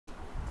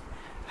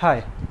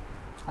Hi,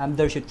 I'm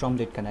Darshit from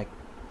LeadConnect.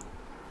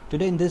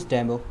 Today in this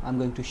demo, I'm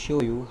going to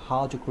show you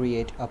how to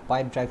create a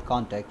Pipedrive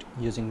contact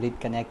using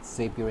LeadConnect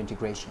Zapier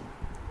integration.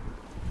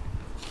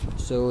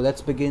 So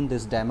let's begin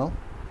this demo.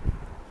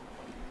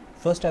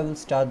 First, I will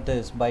start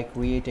this by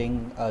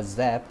creating a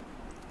zap.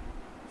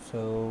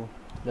 So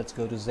let's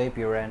go to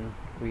Zapier and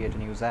create a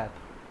new zap.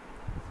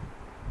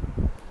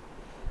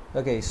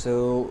 Okay,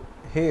 so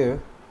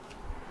here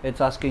it's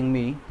asking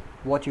me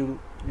what you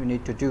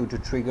need to do to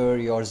trigger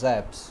your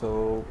zap.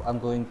 So I'm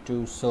going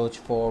to search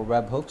for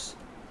webhooks.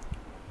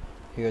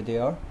 Here they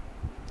are.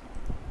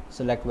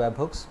 Select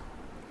webhooks,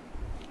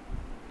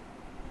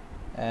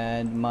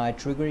 and my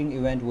triggering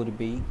event would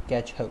be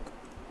catch hook.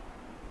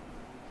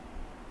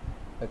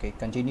 Okay,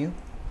 continue.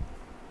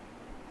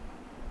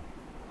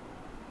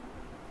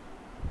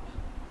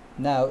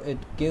 Now it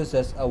gives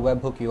us a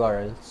webhook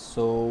URL,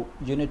 so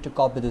you need to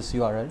copy this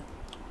URL.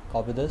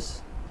 Copy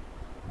this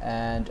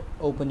and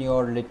open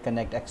your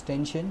LeadConnect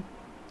extension.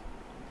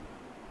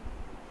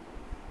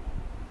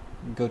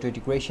 Go to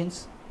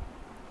integrations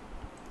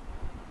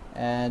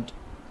and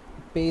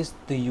paste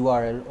the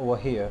URL over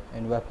here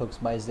in webhooks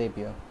by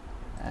Zapier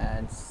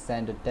and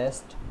send a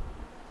test.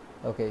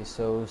 Okay,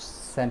 so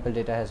sample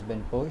data has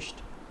been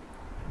pushed.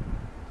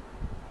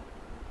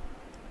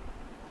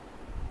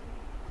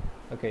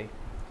 Okay,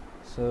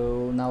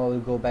 so now I will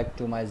go back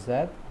to my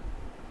zap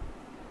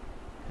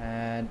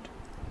and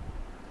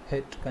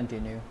hit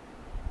continue,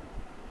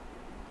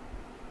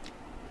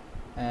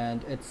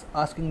 and it's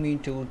asking me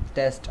to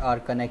test our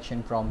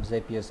connection from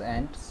Zapier's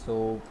end.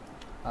 So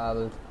I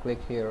will click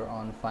here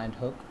on find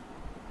hook,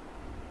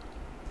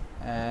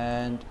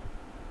 and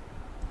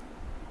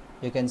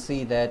you can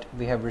see that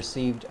we have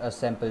received a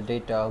sample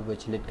data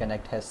which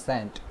LeadConnect has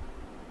sent.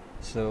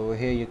 So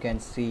here you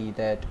can see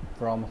that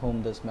from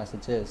whom this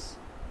message is: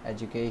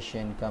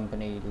 education,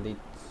 company, lead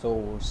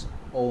source,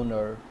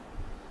 owner,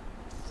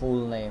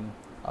 full name,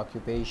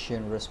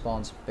 occupation,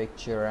 response,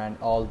 picture, and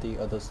all the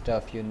other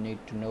stuff you need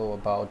to know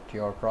about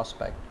your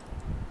prospect.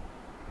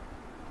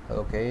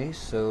 Okay,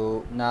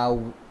 so now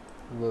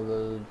we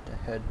will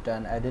hit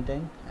done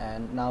editing,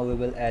 and now we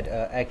will add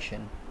a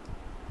action.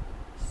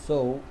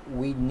 So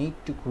we need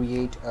to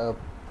create a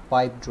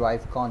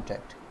Pipedrive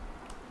contact.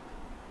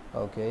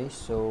 Okay,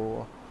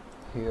 so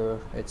here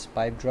it's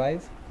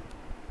Pipedrive,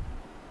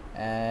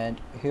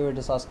 and here it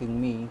is asking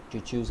me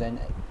to choose an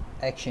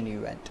action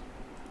event.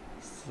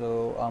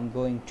 So I'm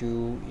going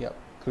to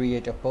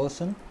create a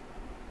person.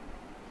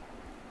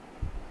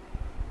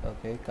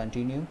 Okay,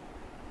 continue.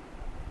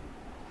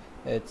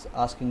 It's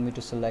asking me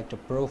to select a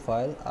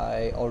profile.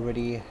 I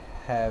already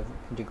have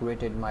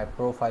integrated my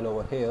profile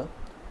over here,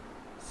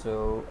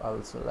 so I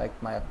will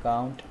select my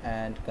account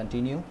and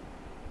continue.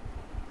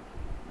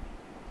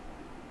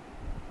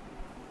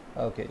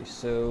 Okay,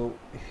 so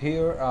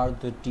here are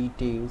the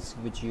details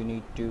which you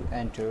need to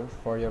enter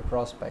for your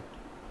prospect.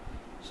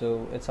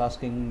 So it's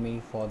asking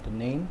me for the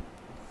name,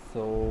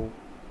 so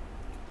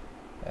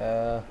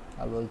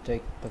I will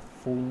take the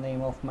full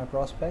name of my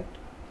prospect.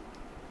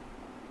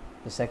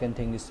 The second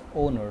thing is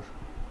owner,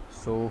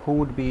 so who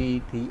would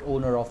be the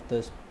owner of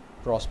this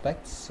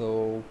prospect.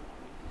 So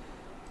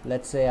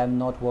let's say I'm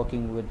not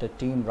working with the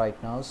team right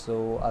now,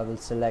 so I will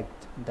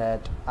select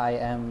that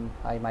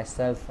I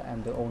myself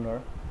am the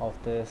owner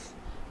of this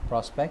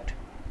prospect.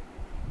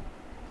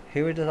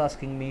 Here it is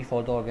asking me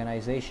for the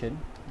organization,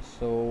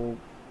 so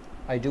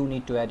I do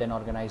need to add an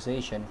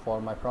organization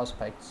for my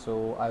prospect,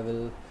 so I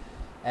will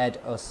add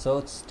a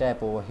search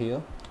step over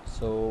here.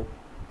 So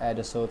add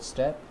a search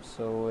step,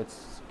 so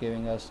it's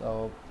giving us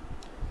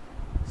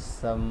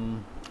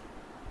some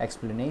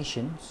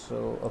explanation.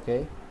 So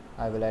okay,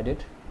 I will add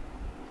it,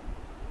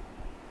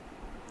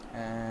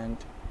 and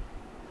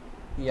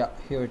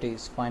here it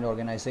is, find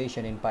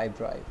organization in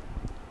Pipedrive.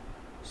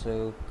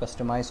 So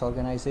customize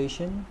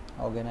organization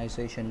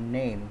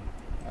name.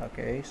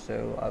 Okay,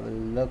 so I will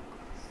look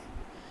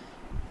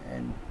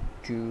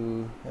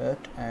into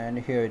it, and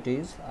here it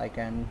is. I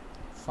can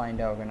find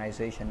the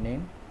organization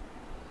name,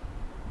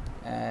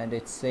 and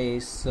it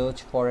says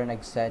search for an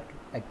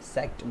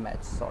exact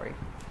match.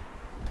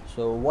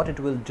 So what it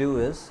will do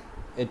is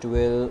it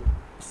will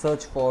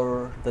search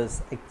for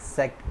this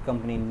exact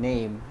company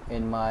name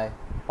in my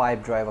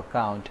Pipedrive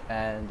account,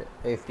 and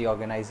if the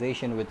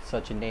organization with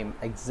such a name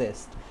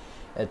exists,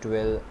 it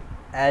will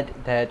add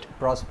that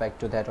prospect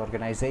to that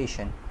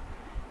organization.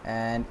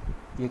 And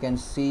you can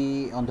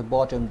see on the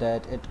bottom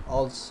that it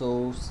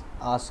also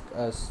asks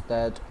us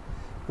that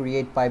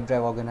create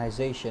Pipedrive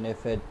organization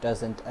if it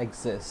doesn't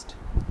exist.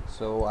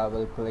 So I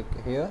will click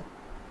here.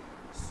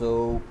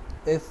 So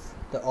if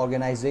the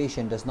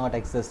organization does not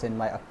exist in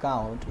my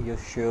account, you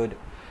should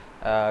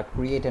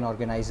create an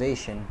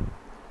organization.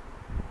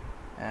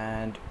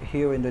 And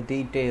here in the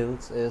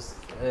details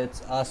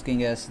it's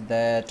asking us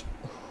that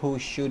who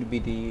should be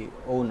the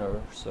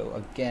owner. So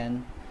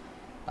again,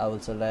 I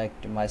will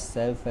select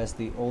myself as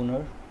the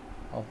owner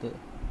of the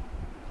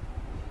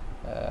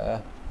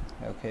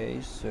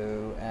okay,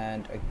 so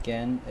and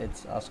again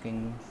it's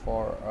asking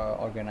for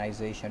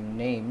organization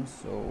name,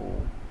 so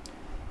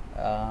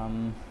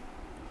um,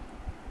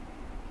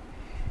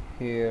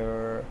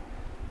 here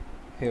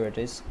it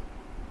is,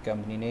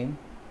 company name.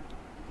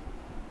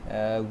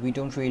 We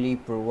don't really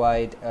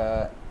provide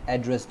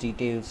address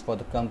details for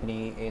the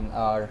company in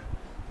our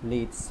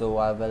leads, so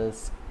I will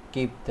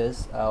skip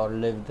this or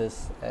leave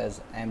this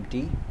as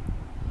empty.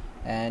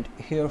 And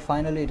here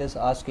finally it is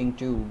asking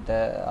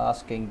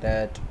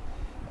that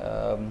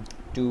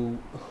to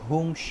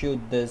whom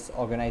should this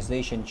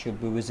organization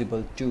should be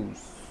visible to.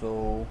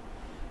 So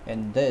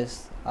in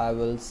this I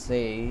will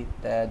say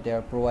that they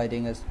are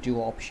providing us two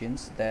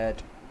options,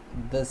 that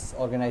this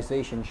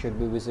organization should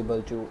be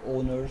visible to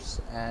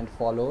owners and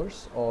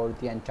followers or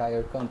the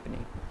entire company.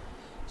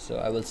 So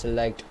I will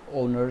select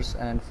owners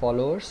and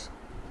followers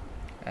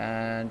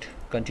and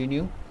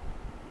continue.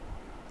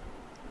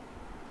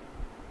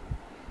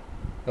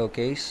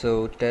 Okay,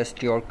 so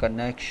test your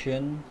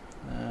connection.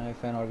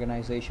 If an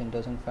organization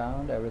doesn't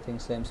found, everything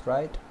seems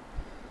right.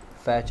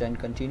 Fetch and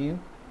continue.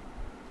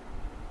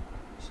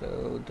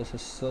 So this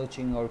is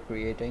searching or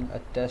creating. A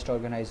test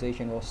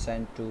organization was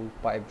sent to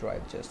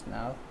Pipedrive just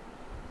now.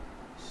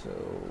 So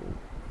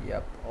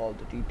yep, all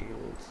the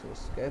details. So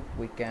skip.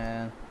 We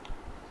can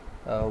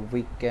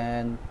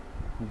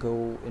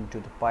go into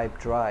the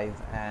Pipedrive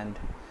and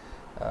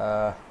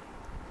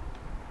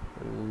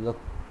look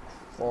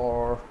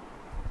for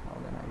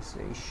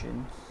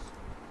organizations.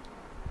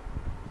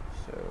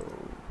 So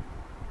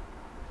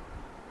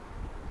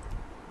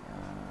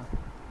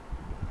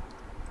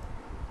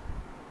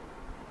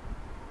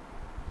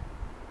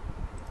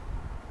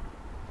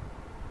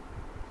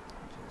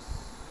just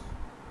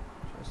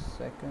a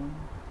second.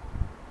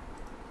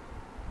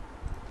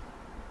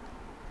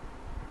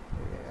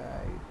 I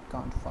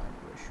can't find,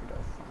 where should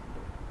I find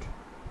it?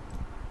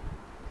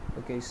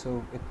 Okay,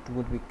 so it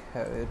would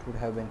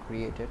have been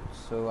created.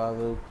 So I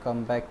will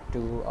come back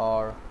to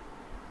our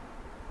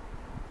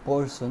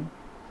person,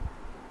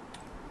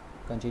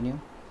 continue,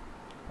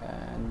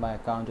 and my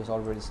account is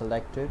already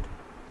selected.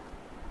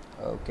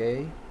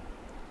 Okay,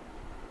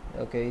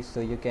 so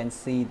you can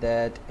see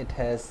that it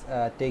has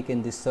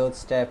taken the search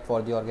step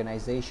for the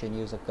organization,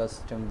 use a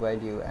custom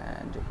value,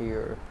 and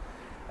here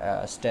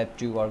step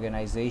 2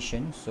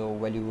 organization, so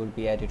value will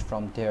be added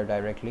from there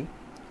directly.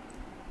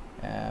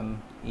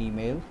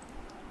 Email,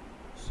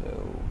 so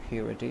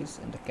here it is.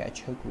 In the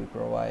catch hook we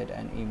provide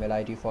an email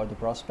ID for the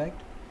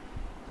prospect.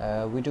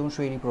 We don't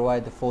really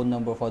provide the phone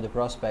number for the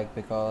prospect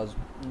because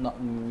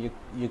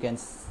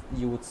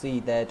you would see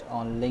that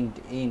on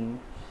LinkedIn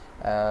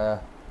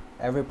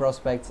every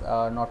prospects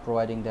are not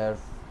providing their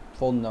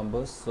phone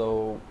numbers,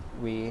 so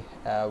we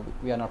are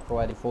not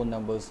providing phone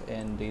numbers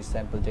in the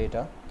sample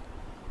data,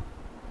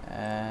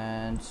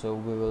 and so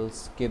we will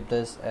skip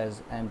this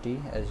as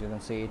empty. As you can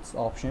see, it's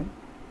option.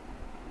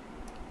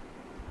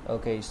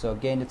 Okay, so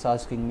again it's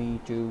asking me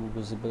to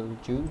visible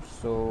to,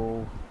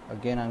 so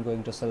again I'm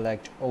going to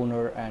select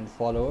owner and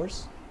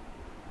followers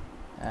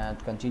and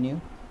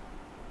continue,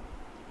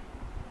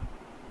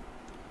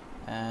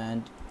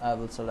 and I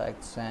will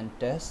select send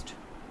test.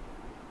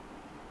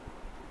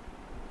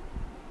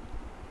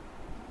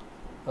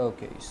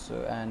 Okay,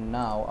 so and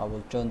now I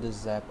will turn this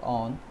zap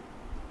on.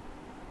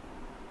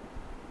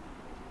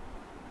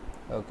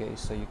 Okay,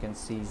 so you can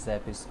see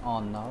zap is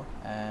on now,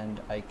 and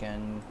I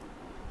can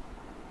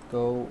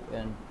go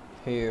in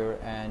here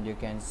and you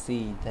can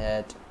see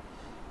that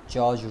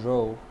George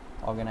Rowe,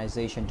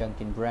 organization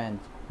Dunkin brand,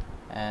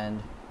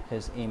 and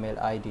his email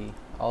ID.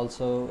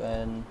 Also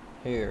in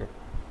here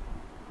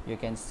you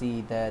can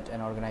see that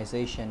an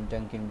organization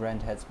Dunkin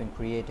brand has been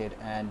created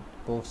and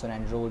person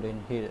enrolled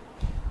in here.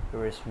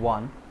 There is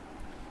one,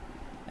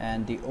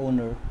 and the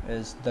owner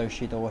is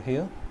Darshit over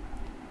here.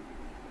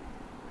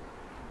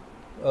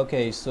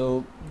 Okay,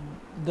 so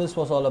this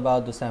was all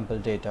about the sample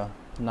data.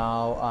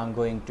 Now I'm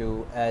going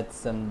to add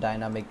some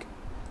dynamic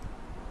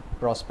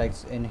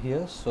prospects in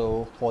here.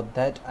 So for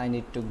that I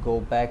need to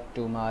go back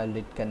to my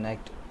lead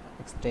connect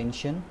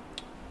extension,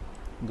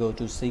 go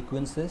to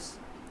sequences,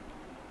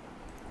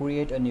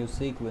 create a new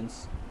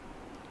sequence,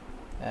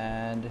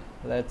 and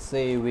let's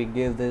say we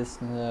give this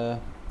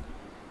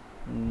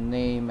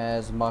name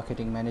as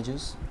marketing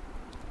managers,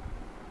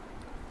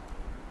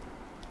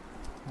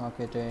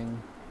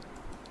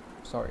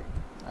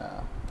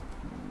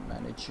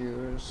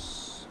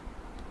 managers.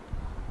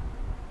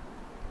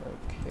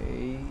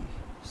 Okay,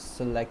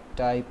 select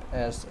type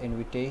as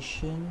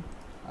invitation.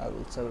 I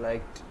will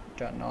select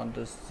turn on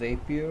the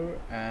zapier,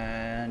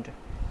 and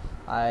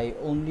I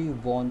only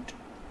want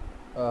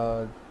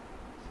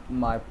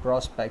my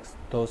prospects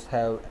those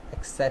have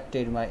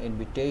accepted my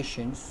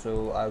invitation,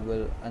 so I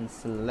will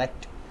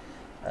unselect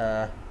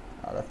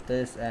all of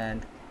this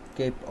and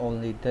keep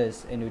only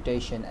this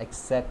invitation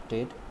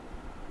accepted.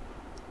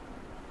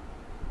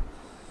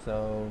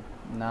 So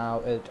now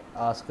it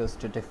asks us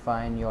to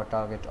define your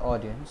target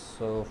audience.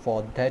 So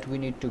for that we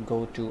need to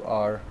go to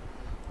our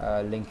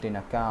LinkedIn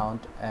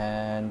account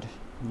and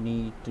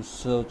need to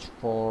search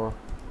for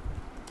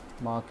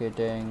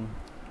marketing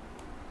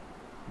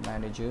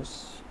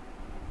managers.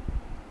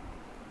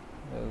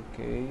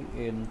 Okay,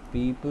 in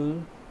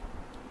people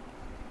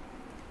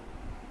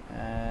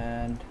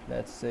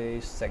let's say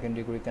second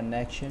degree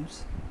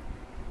connections,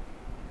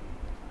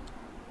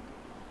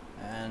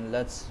 and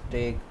let's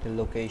take the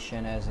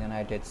location as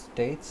United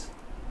States.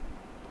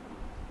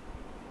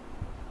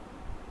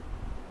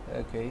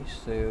 Okay,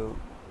 so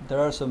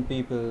there are some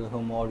people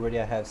whom already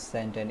I have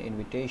sent an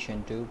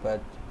invitation to, but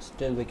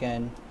still we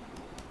can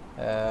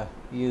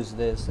use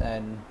this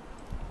and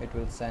it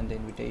will send the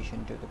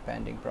invitation to the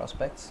pending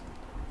prospects.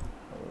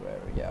 Where,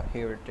 yeah,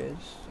 here it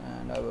is,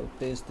 and I will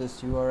paste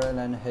this URL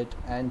and hit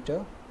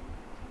enter.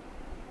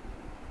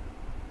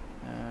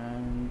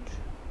 And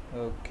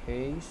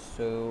okay,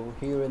 so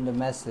here in the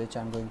message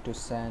I'm going to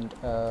send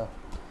a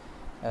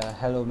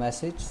hello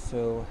message.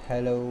 So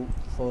hello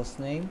first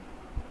name,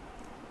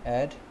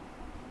 add,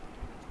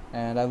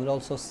 and I will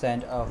also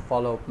send a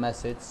follow-up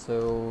message.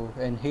 So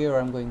in here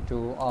I'm going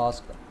to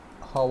ask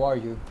how are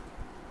you,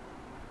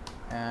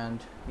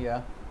 and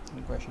yeah,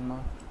 question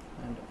mark,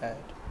 and add.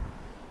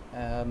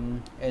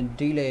 And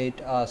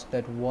delayed ask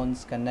that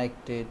once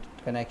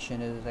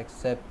connection is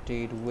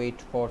accepted,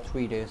 wait for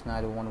 3 days. Now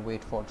I don't want to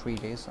wait for 3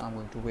 days, I'm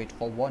going to wait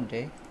for 1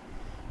 day,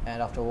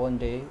 and after 1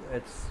 day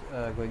it's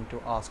going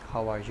to ask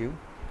how are you,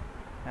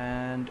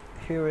 and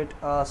here it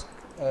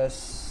asks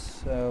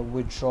us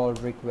withdrawal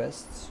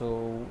request.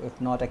 So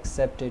if not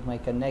accepted my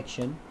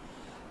connection,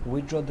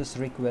 withdraw this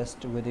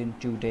request within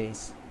 2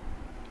 days.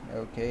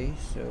 Okay,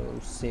 so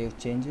save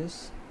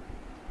changes,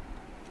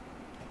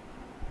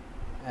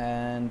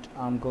 and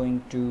I'm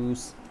going to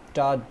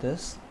start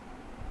this.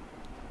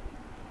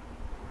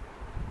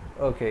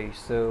 Okay,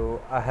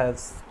 so I have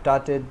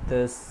started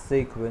this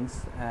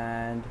sequence,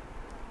 and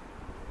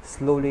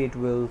slowly it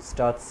will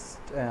start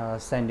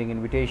sending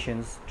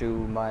invitations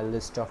to my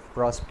list of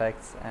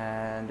prospects,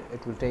 and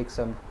it will take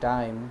some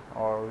time,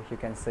 or you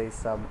can say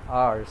some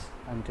hours,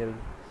 until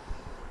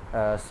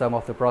some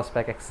of the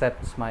prospect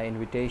accepts my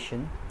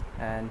invitation,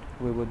 and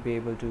we would be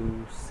able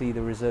to see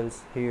the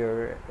results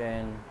here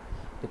in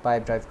the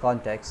Pipedrive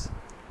context.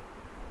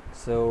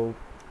 So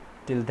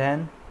till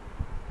then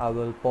I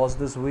will pause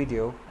this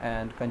video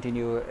and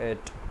continue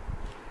it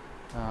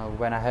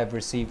when I have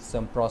received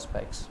some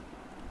prospects.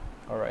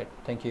 Alright,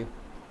 thank you.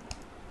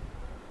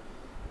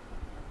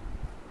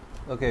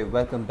 Okay,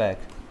 welcome back.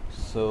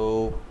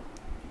 So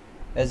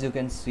as you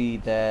can see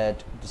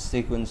that the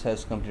sequence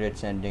has completed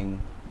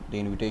sending the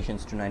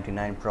invitations to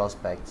 99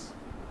 prospects,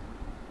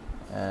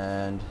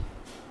 and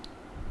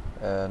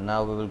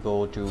now we will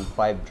go to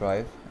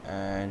Pipedrive,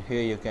 and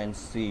here you can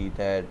see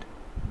that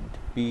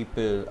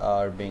people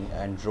are being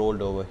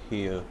enrolled over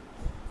here,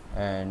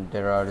 and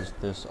there are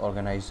this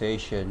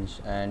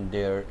organizations and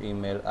their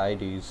email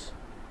IDs.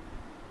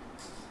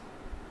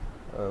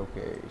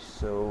 Okay,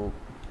 so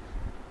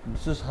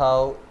this is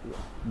how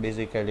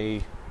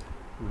basically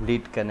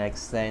Lead Connect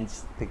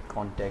sends the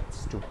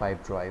contacts to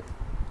Pipedrive.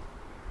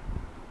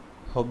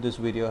 Hope this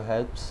video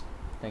helps.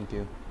 Thank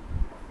you.